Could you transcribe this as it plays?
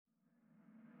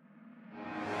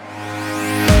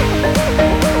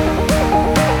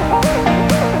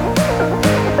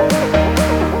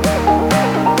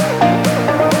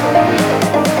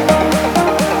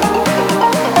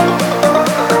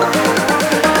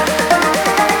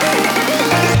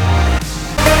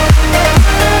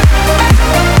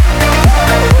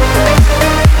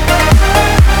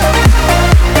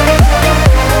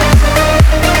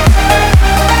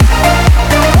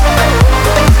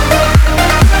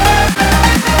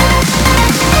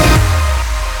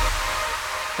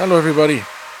Hello, everybody,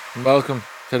 and welcome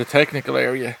to the technical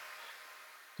area,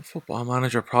 the Football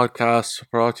Manager podcast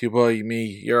brought to you by me,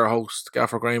 your host,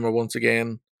 Gaffer Kramer, once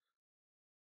again.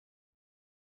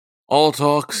 All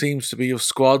talk seems to be of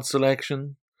squad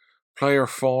selection, player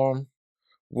form,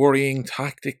 worrying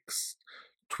tactics,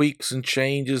 tweaks and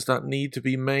changes that need to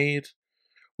be made.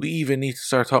 We even need to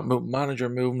start talking about manager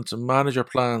movements and manager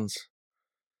plans.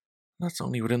 That's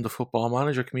only within the Football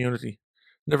Manager community.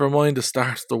 Never mind the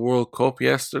start of the World Cup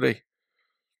yesterday.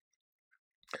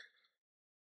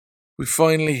 We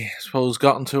finally, I suppose,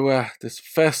 gotten to this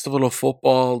festival of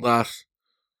football that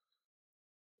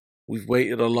we've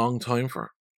waited a long time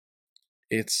for.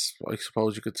 It's, I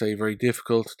suppose you could say, very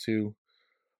difficult to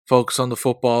focus on the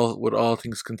football with all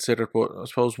things considered, but I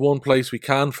suppose one place we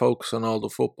can focus on all the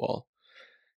football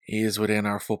is within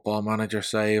our Football Manager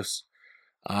saves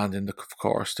and in, of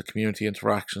course, the community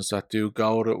interactions that do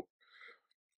go to.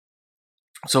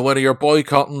 So whether you're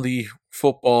boycotting the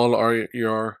football or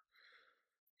you're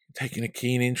taking a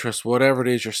keen interest, whatever it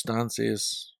is your stance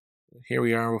is, here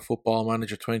we are with Football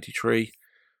Manager 23.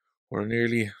 We're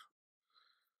nearly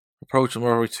approaching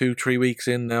where we're 2-3 weeks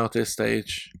in now at this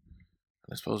stage.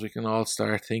 I suppose we can all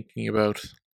start thinking about,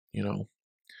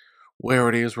 where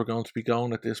it is we're going to be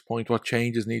going at this point, what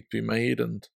changes need to be made,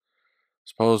 and I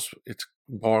suppose it's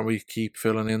important we keep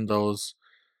filling in those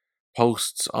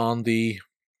posts on the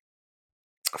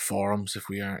forums if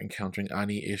we are encountering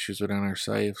any issues within our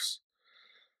saves.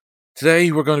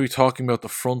 Today we're going to be talking about the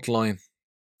front line,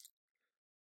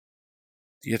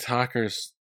 the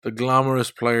attackers, the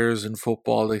glamorous players in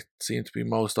football they seem to be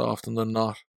most often than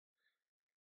not.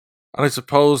 And I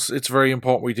suppose it's very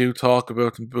important we do talk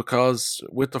about them because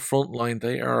with the front line,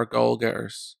 they are goal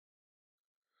getters.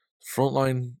 The front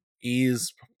line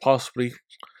is possibly,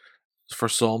 for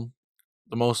some,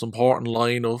 the most important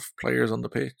line of players on the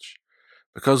pitch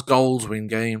because goals win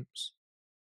games.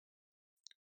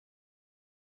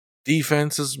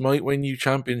 Defenses might win you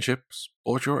championships,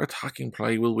 but your attacking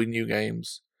play will win you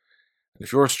games. And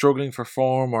if you're struggling for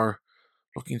form or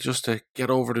looking just to get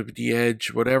over the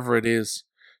edge, whatever it is,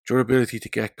 your ability to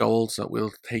get goals that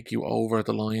will take you over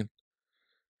the line.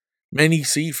 Many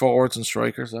see forwards and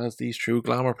strikers as these true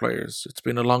glamour players. It's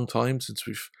been a long time since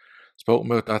we've spoken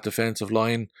about that defensive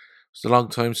line. It's a long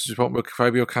time since we've spoken about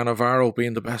Fabio Cannavaro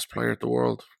being the best player in the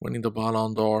world, winning the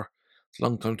Ballon d'Or. It's a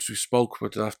long time since we spoke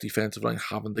about that defensive line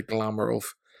having the glamour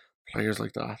of players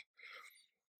like that.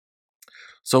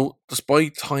 So,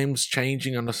 despite times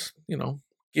changing and us,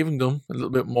 giving them a little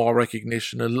bit more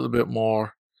recognition, a little bit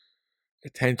more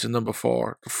attention than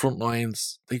before, the front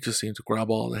lines, they just seem to grab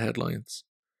all the headlines.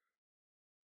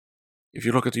 If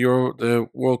you look at the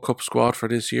World Cup squad for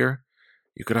this year,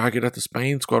 you could argue that the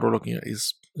Spain squad we're looking at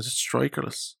is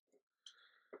strikerless.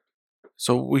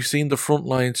 So we've seen the front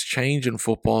lines change in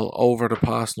football over the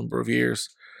past number of years,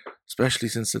 especially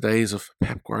since the days of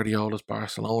Pep Guardiola's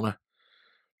Barcelona.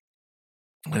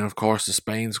 And of course the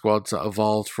Spain squads that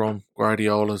evolved from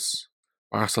Guardiola's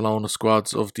Barcelona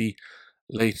squads of the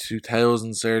late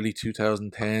 2000s, early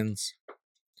 2010s.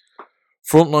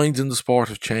 Front lines in the sport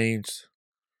have changed.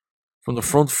 From the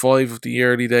front five of the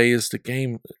early days, the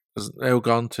game has now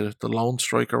gone to the lone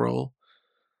striker role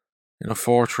in a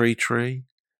 4-3-3. And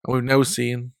we've now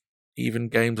seen even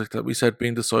games like that we said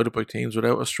being decided by teams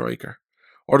without a striker.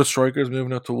 Or the strikers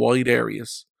moving out to wide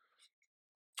areas,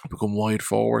 become wide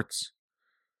forwards.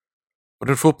 But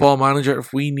in Football Manager,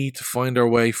 if we need to find our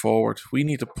way forward, we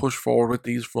need to push forward with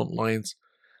these front lines,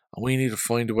 and we need to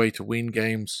find a way to win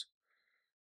games.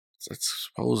 I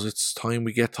suppose it's time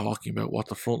we get talking about what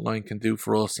the front line can do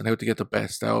for us and how to get the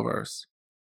best out of ours.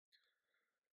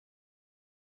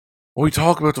 When we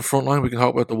talk about the front line, we can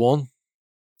talk about the 1,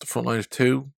 the front line of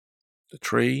 2, the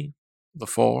 3, the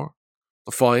 4,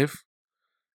 the 5,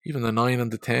 even the 9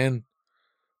 and the 10.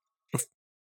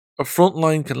 A front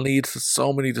line can lead to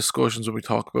so many discussions when we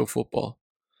talk about football.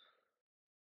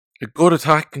 A good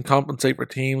attack can compensate for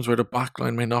teams where the back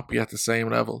line may not be at the same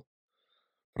level.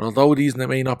 But although these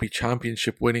may not be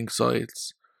championship winning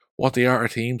sides, what they are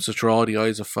teams to draw the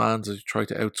eyes of fans as they try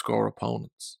to outscore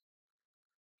opponents.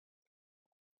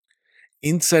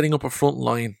 In setting up a front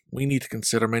line, we need to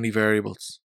consider many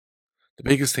variables. The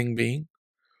biggest thing being,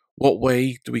 what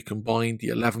way do we combine the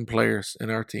 11 players in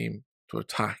our team to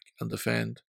attack and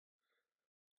defend?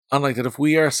 And like that, if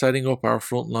we are setting up our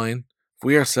front line, if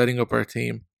we are setting up our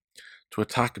team to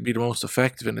attack and be the most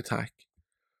effective in attack,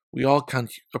 we all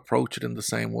can't approach it in the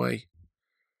same way.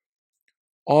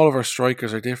 All of our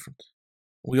strikers are different.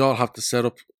 We all have to set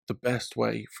up the best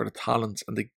way for the talents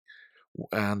and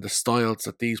the styles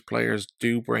that these players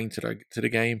do bring to the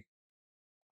game.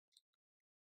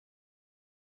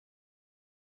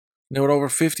 Now, with over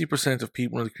 50% of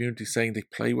people in the community saying they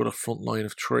play with a front line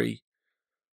of three,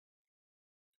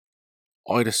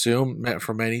 I'd assume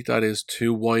for many that is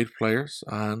two wide players,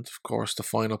 and of course the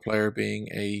final player being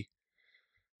a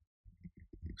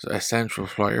central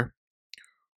player.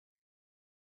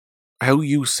 How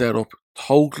you set up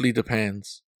totally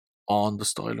depends on the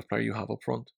style of player you have up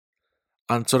front.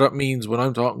 And so that means when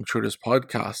I'm talking through this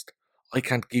podcast, I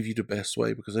can't give you the best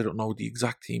way because I don't know the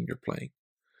exact team you're playing.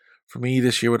 For me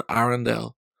this year with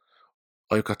Arundel,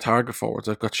 I've got target forwards,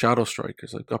 I've got shadow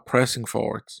strikers, I've got pressing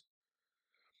forwards.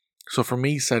 So for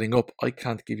me setting up, I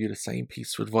can't give you the same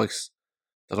piece of advice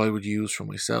that I would use for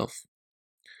myself.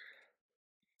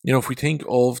 You know, if we think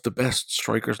of the best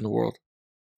strikers in the world,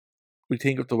 we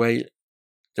think of the way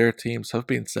their teams have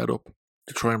been set up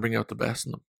to try and bring out the best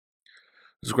in them.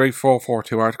 There's a great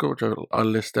 442 article, which I'll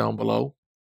list down below.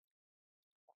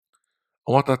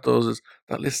 And what that does is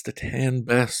that lists the 10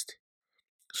 best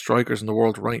strikers in the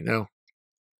world right now.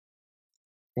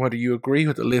 Whether you agree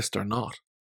with the list or not,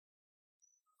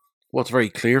 what's very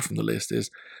clear from the list is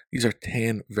these are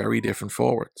 10 very different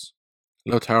forwards.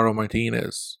 Lautaro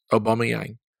Martinez,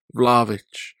 Aubameyang, Vlahovic,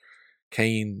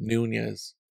 Kane,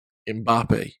 Nunez,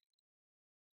 Mbappe,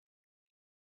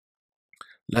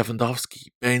 Lewandowski,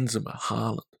 Benzema,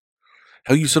 Haaland.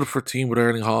 How you set up for a team with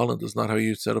Erling Haaland is not how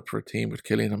you set up for a team with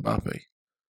Kylian Mbappe.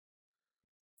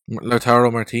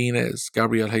 Lautaro Martinez,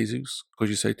 Gabriel Jesus. Could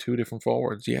you say two different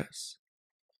forwards? Yes.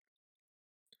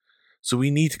 So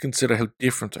we need to consider how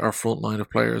different our front line of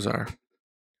players are.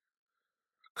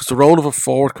 Because the role of a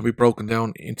forward can be broken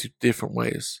down into different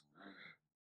ways.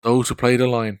 Those who play the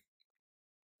line,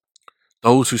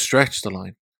 those who stretch the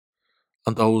line,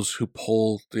 and those who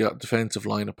pull the defensive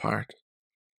line apart.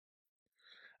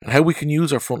 And how we can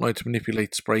use our front line to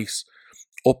manipulate space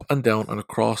up and down and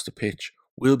across the pitch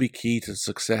will be key to the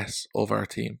success of our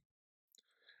team.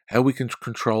 How we can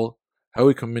control, how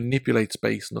we can manipulate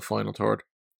space in the final third,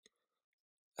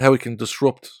 how we can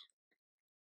disrupt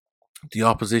the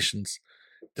opposition's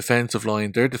defensive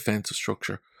line, their defensive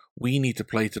structure. We need to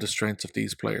play to the strengths of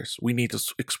these players. We need to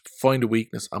find a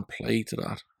weakness and play to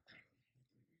that.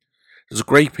 There's a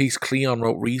great piece Cleon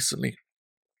wrote recently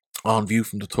on View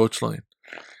from the Touchline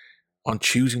on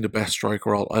choosing the best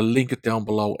striker role. I'll link it down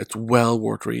below. It's well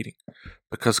worth reading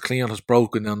because Cleon has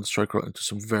broken down the striker role into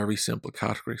some very simple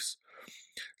categories.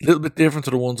 A little bit different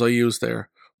to the ones I used there,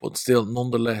 but still,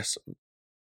 nonetheless,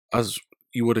 as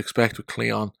you would expect with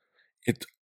Cleon, it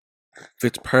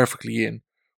fits perfectly in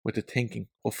with the thinking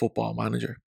of Football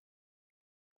Manager.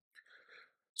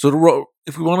 So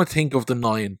if we want to think of the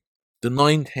nine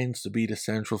tends to be the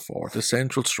central forward, the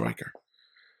central striker.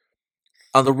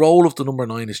 And the role of the number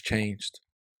 9 has changed.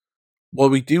 While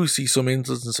we do see some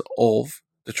instances of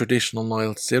the traditional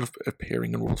 9 still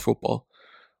appearing in world football,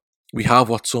 we have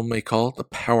what some may call the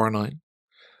power 9,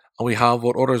 and we have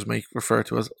what others may refer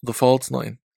to as the false 9.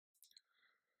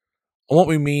 And what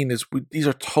we mean is these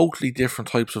are totally different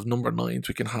types of number 9s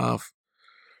we can have.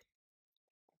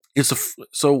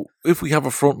 So if we have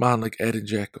a front man like Edin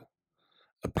Dzeko,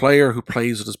 a player who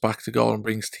plays with his back to goal and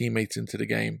brings teammates into the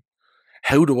game,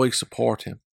 how do I support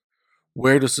him?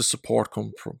 Where does the support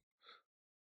come from?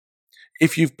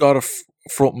 If you've got a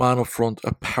front man up front,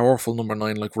 a powerful number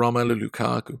 9 like Romelu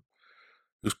Lukaku,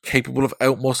 who's capable of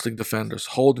outmuscling defenders,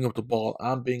 holding up the ball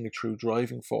and being a true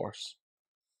driving force,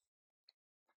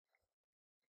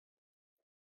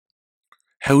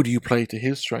 how do you play to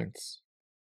his strengths?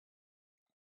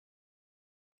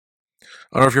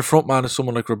 Or if your front man is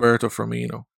someone like Roberto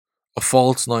Firmino, a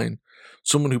false 9,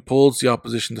 someone who pulls the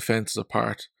opposition defences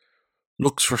apart,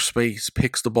 looks for space,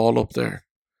 picks the ball up there,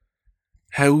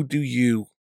 how do you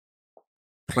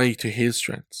play to his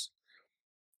strengths?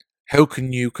 How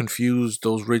can you confuse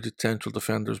those rigid central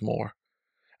defenders more?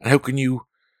 And how can you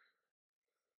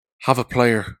have a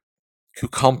player who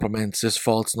complements this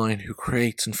false 9, who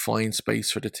creates and finds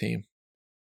space for the team?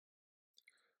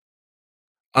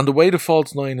 And the way the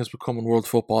false 9 has become in world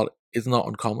football is not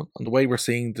uncommon. And the way we're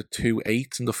seeing the 2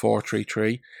 8s in the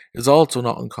 4-3-3 is also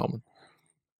not uncommon.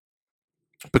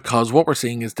 Because what we're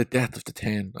seeing is the death of the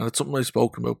 10. And it's something I've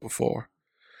spoken about before.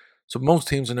 So most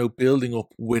teams are now building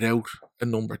up without a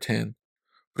number 10.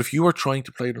 But if you are trying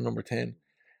to play the number 10,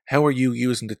 how are you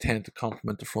using the 10 to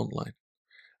complement the front line?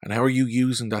 And how are you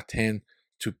using that 10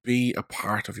 to be a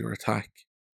part of your attack?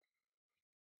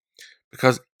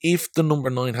 Because if the number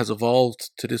 9 has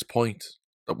evolved to this point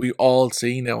that we all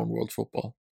see now in world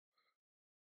football,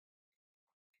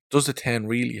 does the 10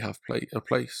 really have a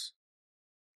place?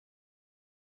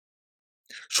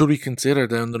 Should we consider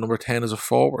then the number 10 as a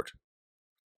forward,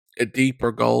 a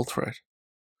deeper goal threat,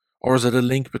 or is it a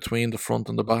link between the front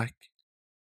and the back?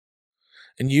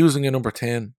 And using a number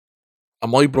 10,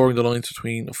 am I blurring the lines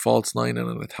between a false 9 and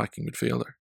an attacking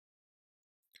midfielder?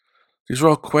 These are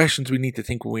all questions we need to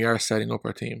think when we are setting up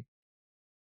our team.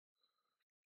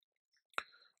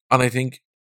 And I think,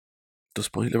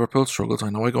 despite Liverpool's struggles, I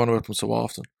know I go on about them so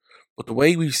often, but the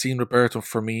way we've seen Roberto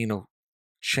Firmino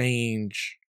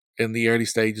change in the early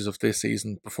stages of this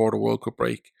season before the World Cup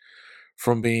break,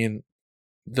 from being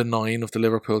the 9 of the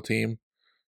Liverpool team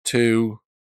to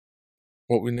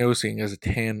what we're now seeing as a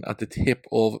 10 at the tip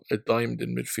of a diamond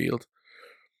in midfield.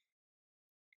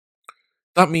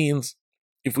 That means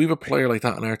if we have a player like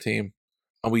that in our team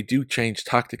and we do change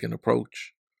tactic and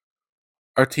approach,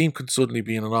 our team could suddenly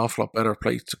be in an awful lot better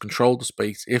place to control the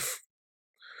space if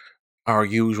our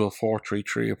usual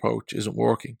 4-3-3 approach isn't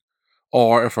working,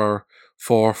 or if our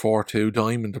 4-4-2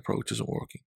 diamond approach isn't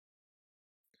working.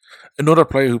 Another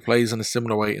player who plays in a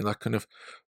similar way in that kind of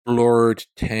blurred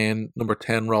number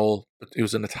 10 role,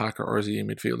 who's an attacker or is he a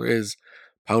midfielder, is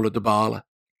Paulo Dybala.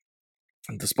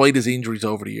 And despite his injuries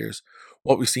over the years,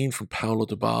 what we've seen from Paulo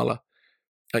Dybala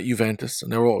at Juventus, and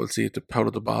now what we'll see at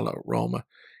Paulo Dybala at Roma,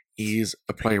 is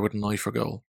a player with an eye for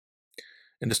goal.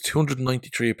 In his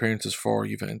 293 appearances for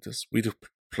Juventus, we have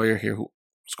a player here who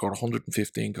scored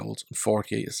 115 goals and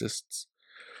 48 assists.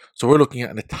 So we're looking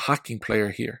at an attacking player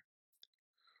here.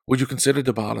 Would you consider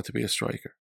Dybala to be a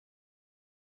striker?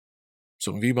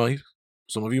 Some of you might,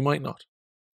 some of you might not.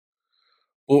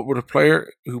 But with a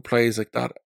player who plays like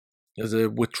that as a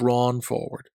withdrawn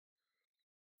forward,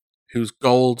 whose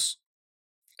goals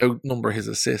outnumber his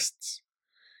assists,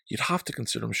 you'd have to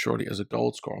consider him surely as a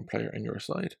goal-scoring player in your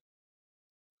side.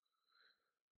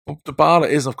 But Dybala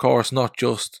is, of course, not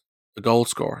just a goal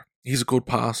scorer. He's a good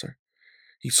passer.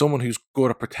 He's someone who's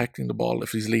good at protecting the ball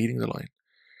if he's leading the line.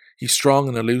 He's strong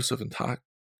and elusive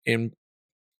in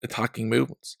attacking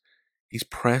movements. He's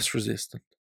press resistant.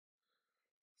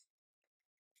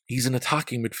 He's an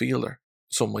attacking midfielder,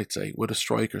 some might say, with a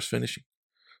striker's finishing.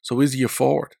 So is he a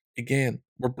forward? Again,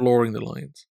 we're blurring the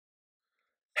lines.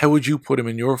 How would you put him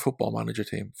in your Football Manager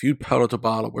team? If you'd Paulo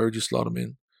Dybala, where would you slot him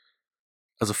in?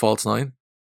 As a false 9?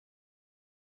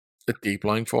 A deep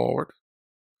line forward?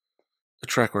 A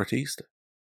trequartista?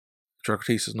 A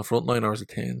trequartista in the front line, or as a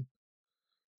 10?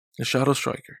 A shadow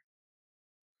striker?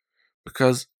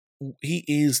 Because he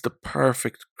is the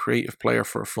perfect creative player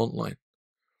for a front line.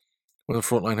 When the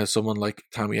front line has someone like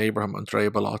Tammy Abraham and Andrea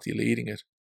Bellotti leading it.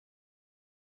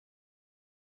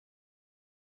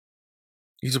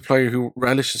 He's a player who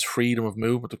relishes freedom of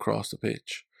movement across the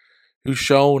pitch, who's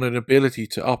shown an ability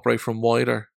to operate from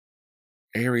wider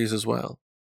areas as well.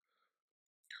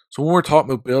 So when we're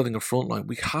talking about building a front line,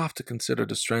 we have to consider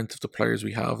the strength of the players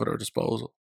we have at our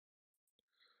disposal.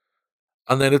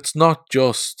 And then it's not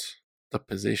just the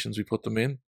positions we put them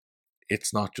in,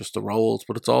 it's not just the roles,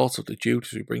 but it's also the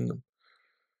duties we bring them.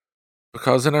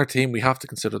 Because in our team, we have to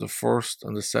consider the first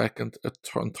and the second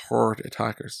and third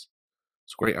attackers.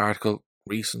 It's a great article,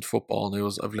 recent Football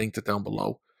News. I've linked it down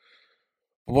below.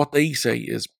 But what they say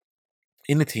is,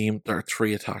 in a team, there are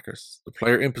 3 attackers. The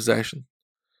player in possession,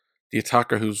 the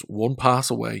attacker who's one pass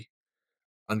away,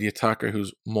 and the attacker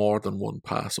who's more than one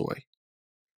pass away.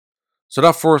 So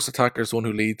that first attacker is the one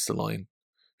who leads the line,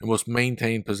 who must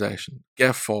maintain possession,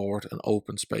 get forward and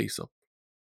open space up.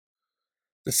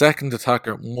 The second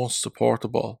attacker must support the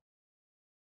ball,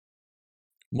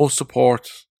 must support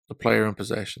the player in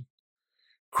possession,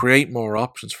 create more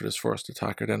options for this first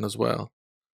attacker then as well,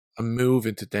 and move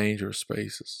into dangerous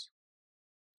spaces.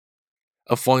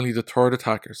 And finally, the third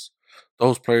attackers,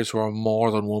 those players who are more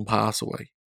than one pass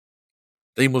away.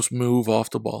 They must move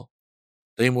off the ball.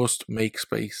 They must make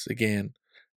space again.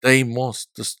 They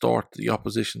must distort the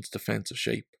opposition's defensive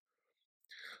shape.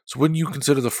 So when you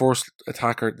consider the first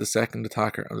attacker, the second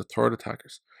attacker, and the third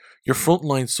attackers, your front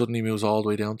line suddenly moves all the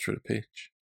way down through the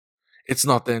pitch. It's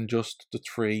not then just the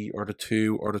 3 or the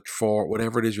 2 or the 4,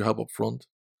 whatever it is you have up front.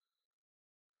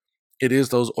 It is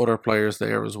those other players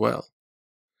there as well.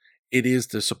 It is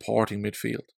the supporting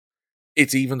midfield.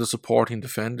 It's even the supporting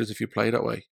defenders if you play that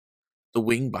way. The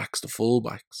wing backs, the full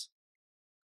backs.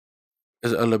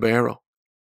 Is it a libero?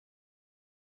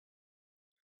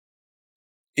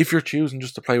 If you're choosing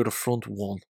just to play with a front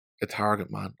one, a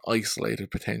target man, isolated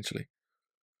potentially,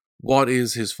 what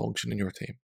is his function in your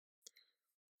team?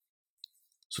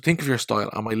 So think of your style.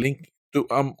 Am I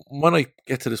when I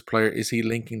get to this player, is he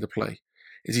linking the play?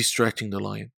 Is he stretching the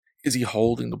line? Is he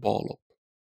holding the ball up?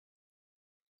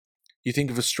 You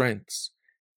think of his strengths.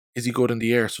 Is he good in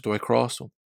the air, so do I cross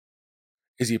him?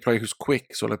 Is he a player who's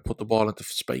quick, so I put the ball into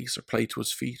space or play to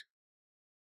his feet?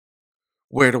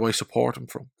 Where do I support him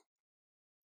from?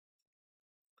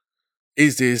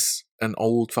 Is this an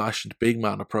old-fashioned big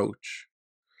man approach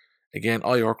Again,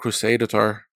 Crusader,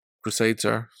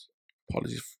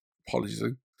 apologies,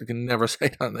 I can never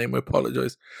say that name, I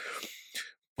apologise.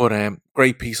 But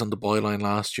great piece on the byline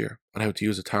last year on how to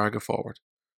use a target forward.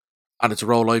 And it's a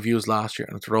role I've used last year,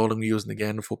 and it's a role I'm using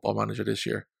again in Football Manager this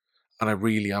year. And I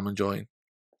really am enjoying.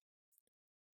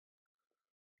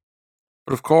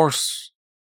 But of course,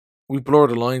 we blur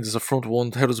the lines as a front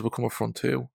one. How does it become a front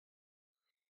two?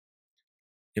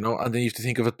 You know, and then you have to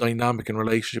think of a dynamic and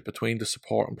relationship between the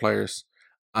supporting players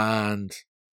and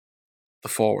the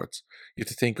forwards. You have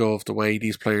to think of the way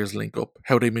these players link up,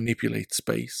 how they manipulate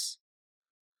space.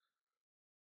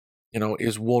 You know,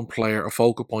 is one player a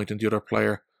focal point and the other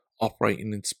player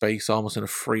operating in space almost in a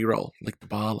free roll, like the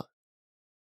ball?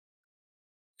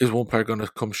 Is one player going to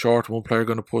come short, one player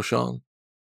going to push on?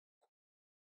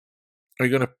 Are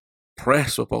you going to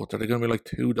press with both? Are they going to be like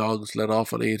two dogs let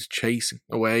off a lead, chasing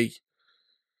away,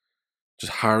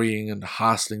 just harrying and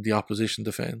hassling the opposition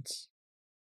defence?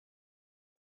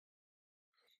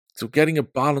 So getting a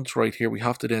balance right here, we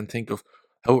have to then think of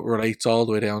how it relates all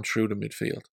the way down through the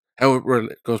midfield, how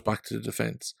it goes back to the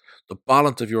defence. The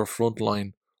balance of your front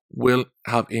line will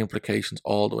have implications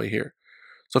all the way here.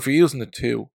 So if you're using the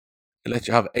 2, it lets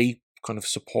you have 8 kind of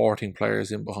supporting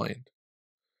players in behind.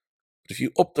 But if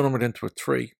you up the number into a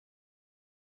 3,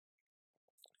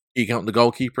 you count the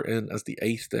goalkeeper in as the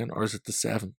 8 then, or is it the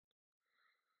 7?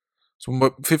 So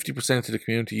about 50% of the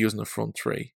community using the front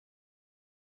 3.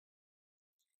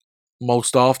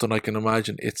 Most often, I can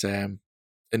imagine it's a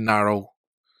narrowing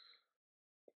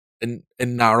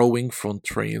front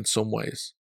 3 in some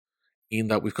ways, in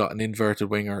that we've got an inverted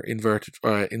winger,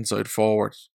 inside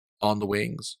forward on the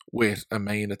wings with a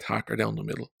main attacker down the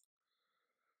middle.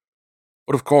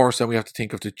 But of course, then we have to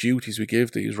think of the duties we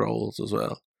give these roles as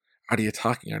well. Are they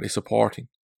attacking? Are they supporting?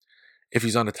 If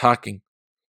he's on attacking,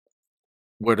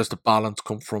 where does the balance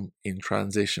come from in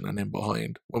transition and in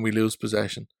behind when we lose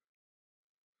possession?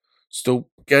 So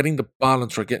getting the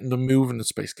balance right, getting the movement in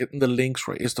space, getting the links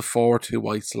right. Is the forward too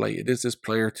isolated? Is this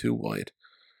player too wide?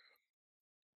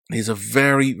 It's a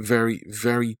very, very,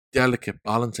 very delicate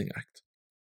balancing act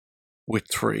with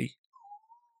 3.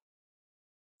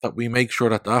 That we make sure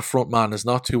that that front man is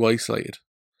not too isolated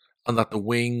and that the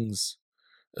wings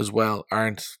as well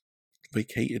aren't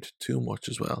vacated too much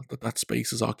as well, that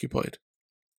space is occupied.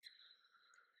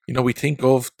 You know, we think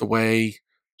of the way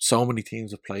so many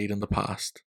teams have played in the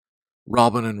past.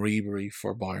 Robben and Ribery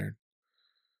for Bayern.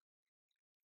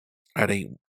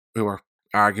 Who are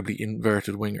arguably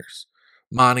inverted wingers.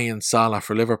 Mane and Salah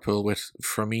for Liverpool with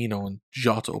Firmino and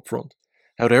Jota up front.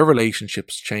 How their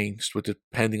relationships changed with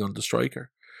depending on the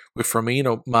striker. With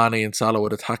Firmino, Mane and Salah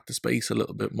would attack the space a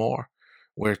little bit more.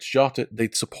 Where it's Jota,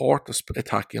 they'd support the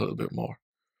attacking a little bit more.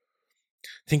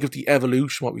 Think of the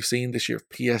evolution, what we've seen this year of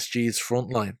PSG's front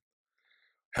line.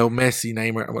 How Messi,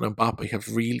 Neymar and Mbappe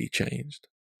have really changed.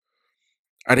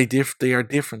 Are they different? They are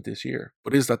different this year.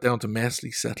 But is that down to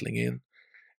Messi settling in?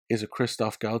 Is it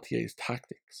Christophe Galtier's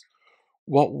tactics?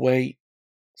 What way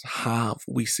have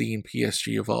we seen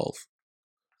PSG evolve?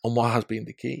 And what has been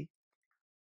the key?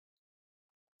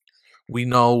 We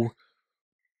know,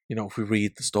 if we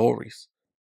read the stories,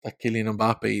 that Kylian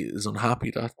Mbappe is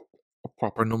unhappy that a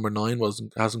proper number 9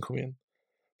 hasn't come in.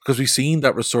 Because we've seen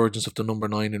that resurgence of the number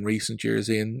 9 in recent years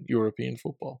in European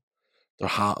football.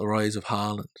 The rise of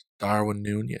Haaland, Darwin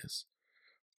Núñez,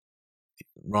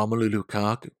 Romelu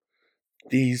Lukaku.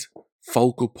 These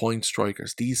focal point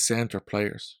strikers, these centre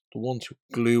players, the ones who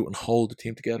glue and hold the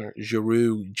team together,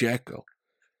 Giroud, Dzeko.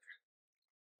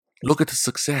 Look at the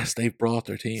success they've brought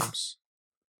their teams.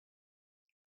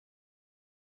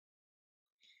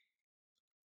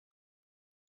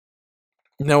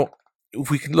 Now, if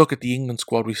we can look at the England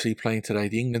squad we see playing today,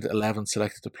 the England 11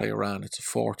 selected to play around, it's a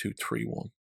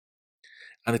 4-2-3-1.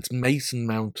 And it's Mason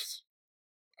Mount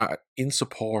in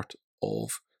support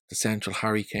of the central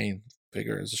Harry Kane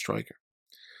figure as a striker.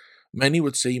 Many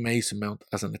would see Mason Mount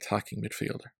as an attacking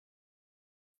midfielder.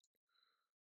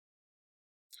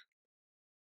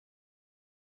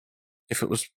 If it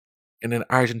was in an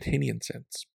Argentinian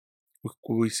sense, would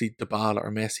we see Dybala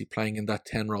or Messi playing in that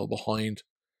 10 role behind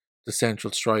the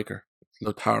central striker,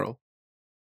 Lautaro?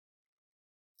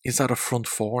 Is that a front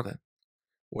 4 then?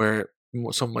 Where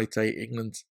some might say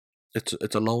England,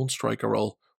 it's a lone striker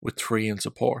role with 3 in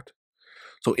support.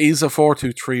 So is a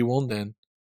 4-2-3-1 then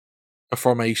a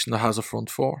formation that has a front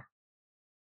 4?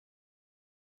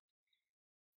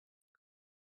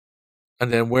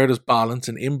 And then where does balance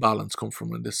and imbalance come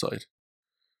from on this side?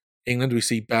 England, we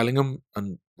see Bellingham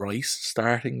and Rice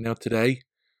starting now today.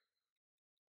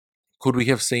 Could we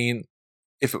have seen,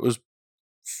 if it was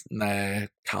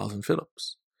Calvin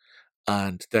Phillips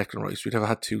and Declan Rice, we'd have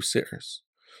had two sitters.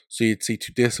 So you'd see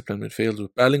two disciplined midfielders.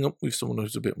 With Bellingham, we've someone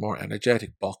who's a bit more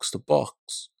energetic, box to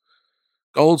box.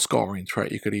 Goal scoring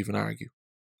threat, you could even argue.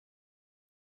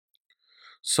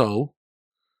 So,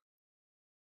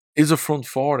 is a front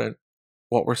four then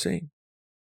what we're seeing?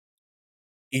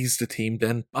 Is the team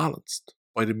then balanced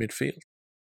by the midfield?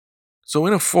 So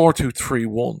in a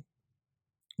 4-2-3-1,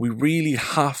 we really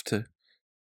have to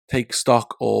take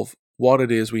stock of what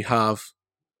it is we have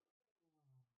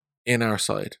in our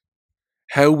side.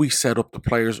 How we set up the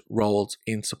players' roles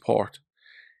in support.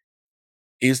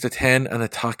 Is the 10 an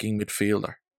attacking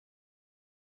midfielder?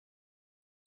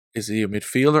 Is he a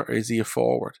midfielder or is he a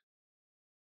forward?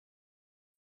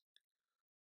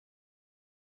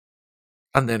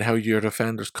 And then how your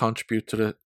defenders contribute to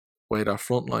the way that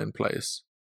front line plays.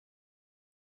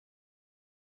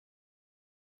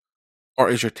 Or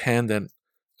is your 10 then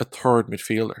a third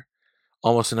midfielder?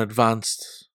 Almost an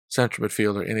advanced central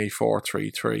midfielder in a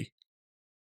 4-3-3.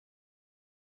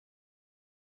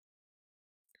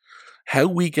 How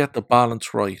we get the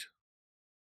balance right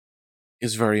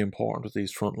is very important with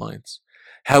these front lines.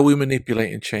 How we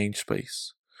manipulate and change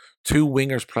space. Two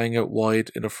wingers playing out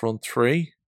wide in a front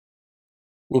three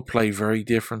will play very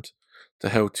different to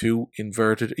how two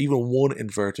inverted, even one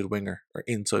inverted winger or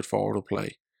inside forward will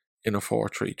play in a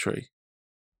 4-3-3.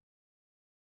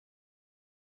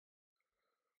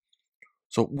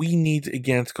 So we need,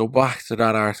 again, to go back to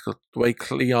that article, the way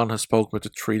Cleon has spoken about the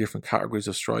three different categories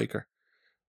of striker,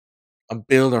 and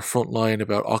build our front line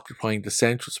about occupying the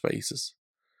central spaces.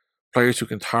 Players who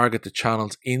can target the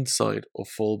channels inside of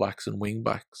fullbacks and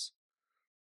wingbacks.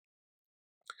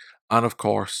 And of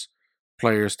course,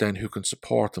 players then who can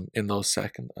support them in those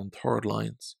second and third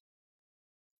lines.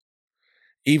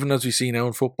 Even as we see now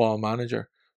in Football Manager,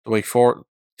 the way four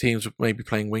teams may be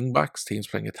playing wingbacks, teams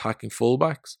playing attacking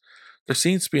fullbacks, there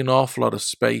seems to be an awful lot of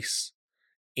space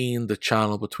in the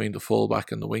channel between the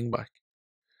fullback and the wingback.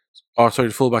 The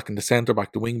fullback and the centre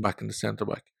back, the wingback and the centre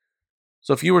back.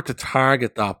 So if you were to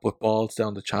target that with balls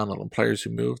down the channel and players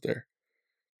who move there,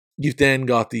 you've then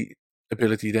got the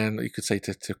ability then, you could say,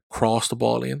 to cross the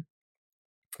ball in,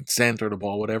 centre the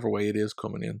ball, whatever way it is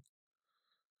coming in.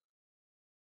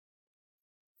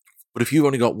 But if you've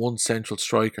only got one central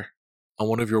striker and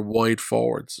one of your wide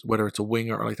forwards, whether it's a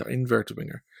winger or like that inverted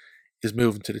winger, is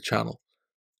moving to the channel,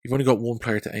 you've only got one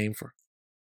player to aim for.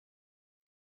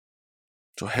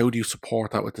 So how do you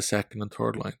support that with the second and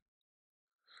third line?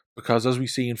 Because as we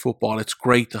see in football, it's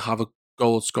great to have a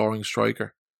goal-scoring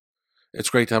striker. It's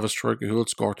great to have a striker who will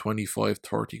score 25,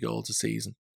 30 goals a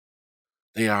season.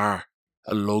 They are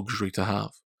a luxury to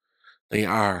have. They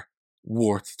are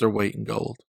worth their weight in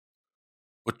gold.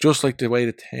 But just like the way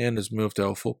the 10 has moved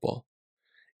out of football,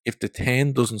 if the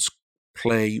 10 doesn't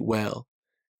play well,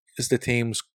 is the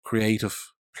team's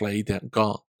creative play then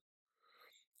gone?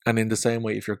 And in the same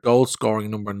way, if your goal-scoring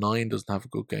number 9 doesn't have a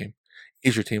good game,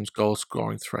 is your team's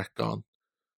goal-scoring threat gone?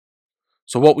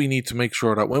 So what we need to make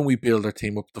sure that when we build our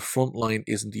team up, the front line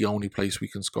isn't the only place we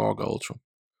can score goals from.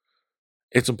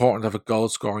 It's important to have a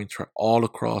goal-scoring threat all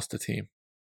across the team.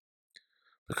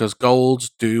 Because goals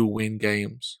do win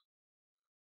games.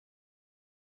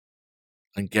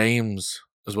 And games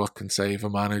is what can save a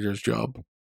manager's job.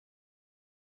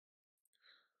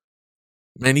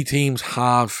 Many teams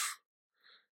have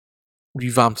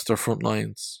revamped their front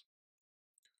lines.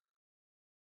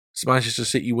 Manchester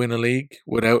City win a league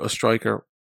without a striker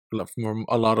from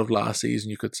a lot of last season,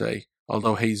 you could say,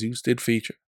 although Jesus did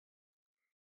feature.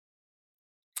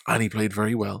 And he played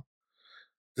very well.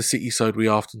 The City side we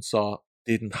often saw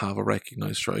didn't have a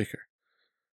recognised striker.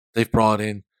 They've brought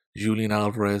in Julian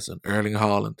Alvarez and Erling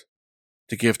Haaland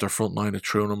to give their front line a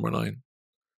true number 9,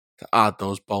 to add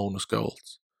those bonus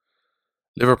goals.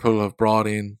 Liverpool have brought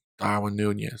in Darwin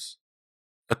Núñez,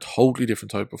 a totally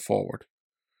different type of forward,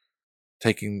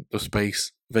 taking the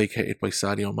space vacated by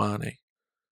Sadio Mane,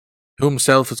 who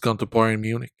himself has gone to Bayern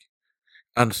Munich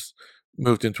and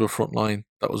moved into a front line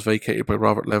that was vacated by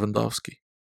Robert Lewandowski.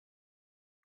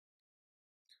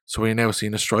 So we're now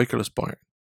seeing a strikerless Bayern.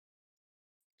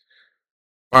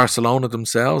 Barcelona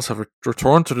themselves have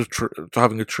returned to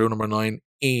having a true number 9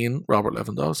 in Robert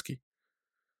Lewandowski.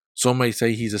 Some may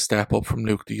say he's a step up from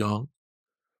Luuk de Jong,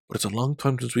 but it's a long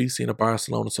time since we've seen a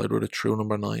Barcelona side with a true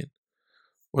number 9,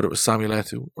 whether it was Samuel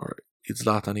Eto'o or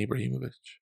Zlatan Ibrahimovic.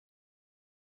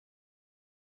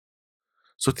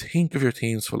 So think of your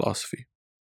team's philosophy.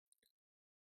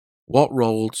 What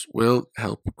roles will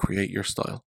help create your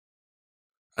style?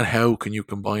 And how can you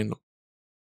combine them?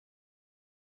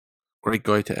 Great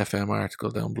guide to FM article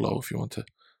down below if you want to,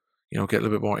 get a little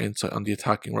bit more insight on the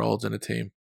attacking roles in a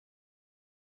team.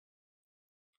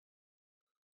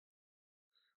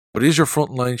 But is your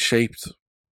front line shaped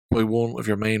by one of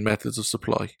your main methods of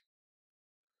supply?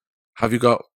 Have you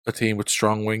got a team with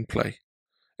strong wing play?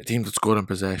 A team that's good in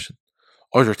possession?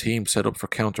 Or is your team set up for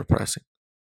counter pressing?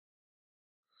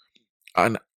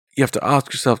 And you have to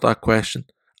ask yourself that question.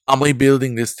 Am I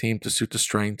building this team to suit the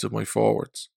strengths of my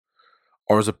forwards?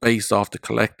 Or is it based off the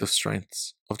collective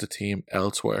strengths of the team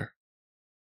elsewhere?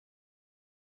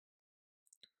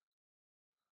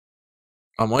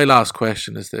 And my last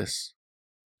question is this.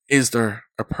 Is there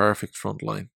a perfect front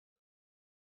line?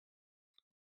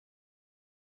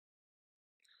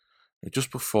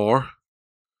 Just before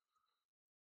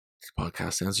this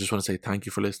podcast ends, I just want to say thank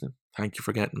you for listening. Thank you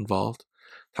for getting involved.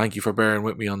 Thank you for bearing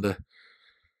with me on the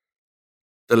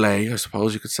delay, I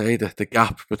suppose you could say, the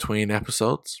gap between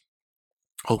episodes.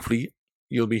 Hopefully,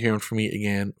 you'll be hearing from me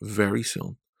again very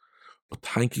soon. But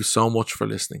thank you so much for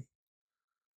listening.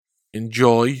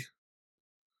 Enjoy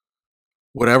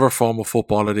whatever form of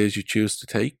football it is you choose to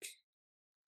take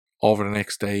over the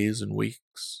next days and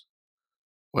weeks,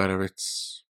 whether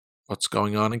it's what's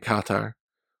going on in Qatar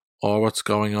or what's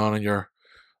going on your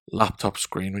laptop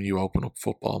screen when you open up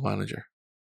Football Manager.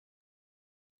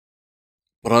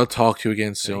 But I'll talk to you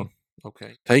again soon.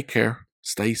 Okay. Take care.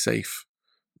 Stay safe.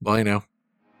 Bye now.